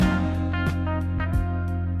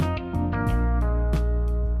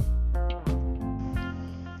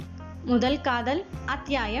முதல் காதல்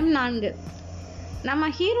அத்தியாயம் 4. நம்ம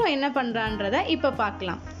ஹீரோ என்ன பண்றான்றத இப்ப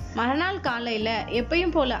பார்க்கலாம். மறுநாள் காலையில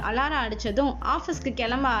எப்பயும் போல அலாரம் அடிச்சதும் ஆஃபீஸ்க்கு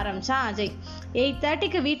கிளம்ப ஆரம்பிச்சான் அஜய்.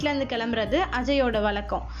 8:30க்கு வீட்டுல இருந்து கிளம்புறது அஜயோட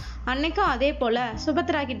வழக்கம். அன்னைக்கும் அதே போல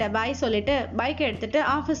சுபத்ரா கிட்ட பாய் சொல்லிட்டு பைக் எடுத்துட்டு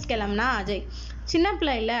ஆஃபீஸ் கிளம்புனா அஜய். சின்ன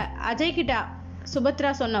பிள்ளையில அஜய் கிட்ட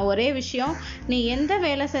சுபத்ரா சொன்ன ஒரே விஷயம், நீ எந்த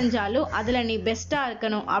வேலை செஞ்சாலும் அதுல நீ பெஸ்டா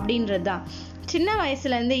இருக்கணும் அப்படின்றது தான். சின்ன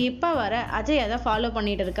வயசுல இருந்து இப்ப வர அஜய் அதை ஃபாலோ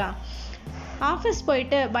பண்ணிட்டு இருக்கான். ஆஃபீஸ்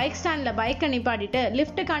போயிட்டு பைக் ஸ்டாண்ட்ல பைக்கை நிப்பாட்டிட்டு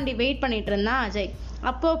லிஃப்ட்டுக்காண்டி வெயிட் பண்ணிட்டு இருந்தான் அஜய்.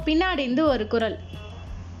 அப்போ பின்னாடி இருந்து ஒரு குரல்,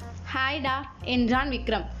 ஹாய்டா என்றான்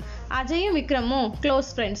விக்ரம். அஜயும் விக்ரமும்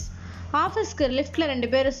க்ளோஸ் ஃப்ரெண்ட்ஸ். ஆஃபீஸ்க்கு லிஃப்ட்ல 2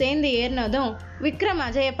 பேரும் சேர்ந்து ஏறினதும் விக்ரம்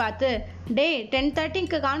அஜயை பார்த்து, டே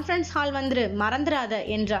 10:30க்கு கான்ஃபரன்ஸ் ஹால் வந்துரு, மறந்துடாத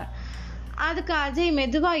என்றார். அதுக்கு அஜய்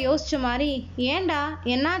மெதுவா யோசிச்ச மாதிரி, ஏண்டா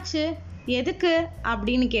என்னாச்சு, எதுக்கு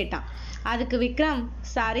அப்படின்னு கேட்டான். அதுக்கு விக்ரம்,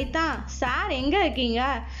 சரிதான் சார், எங்க இருக்கீங்க?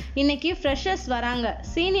 இன்னைக்கு ஃப்ரெஷர்ஸ் வராங்க,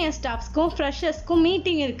 சீனியர் ஸ்டாஃப்ஸ்க்கும் ஃப்ரெஷர்ஸ்க்கும்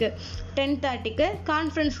மீட்டிங் இருக்கு, 10:30க்கு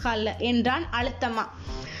கான்ஃபரன்ஸ் ஹாலில் என்றான் அழுத்தமா.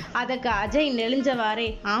 அதுக்கு அஜய் நெளிஞ்சவாறே,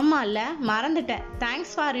 ஆமால்ல மறந்துட்டேன்,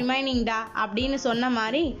 தேங்க்ஸ் ஃபார் ரிமைனிங்டா அப்படின்னு சொன்ன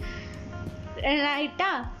மாதிரி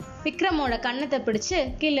ரைட்டா விக்ரமோட கண்ணத்தை பிடிச்சு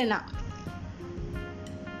கிள்ளுனான்.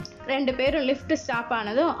 2 பேரும் லிஃப்ட் ஸ்டாப்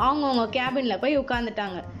ஆனதும் அவங்கவுங்க கேபின்ல போய்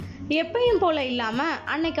உட்காந்துட்டாங்க. எப்பயும் போல இல்லாம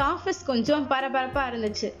அன்னைக்கு ஆஃபீஸ் கொஞ்சம் பரபரப்பா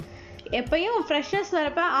இருந்துச்சு. எப்பயும் ஃப்ரெஷர்ஸ்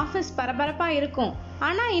வரப்ப ஆஃபீஸ் பரபரப்பா இருக்கும்,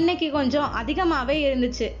 ஆனா இன்னைக்கு கொஞ்சம் அதிகமாவே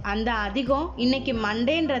இருந்துச்சு. அந்த அதிகம் இன்னைக்கு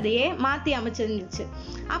மண்டேன்றதையே மாத்தி அமைச்சிருந்துச்சு.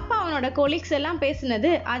 அப்ப அவனோட கொலீக்ஸ் எல்லாம்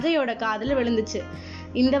பேசினது அஜயோட காதுல விழுந்துச்சு.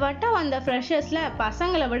 இந்த வட்டம் வந்த ஃப்ரெஷர்ஸ்ல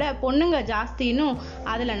பசங்களை விட பொண்ணுங்க ஜாஸ்தின்னும்,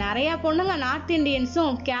 அதுல நிறைய பொண்ணுங்க நார்த்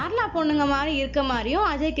இண்டியன்ஸும் கேரளா பொண்ணுங்க மாதிரி இருக்க மாதிரியும்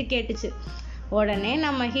அஜய்க்கு கேட்டுச்சு. உடனே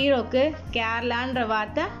நம்ம ஹீரோக்கு கேரளான்ற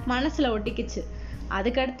வார்த்தை மனசுல ஒட்டிக்குச்சு.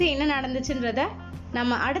 அதுக்கடுத்து என்ன நடந்துச்சுன்றத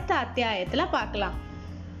நம்ம அடுத்த அத்தியாயத்துல பார்க்கலாம்.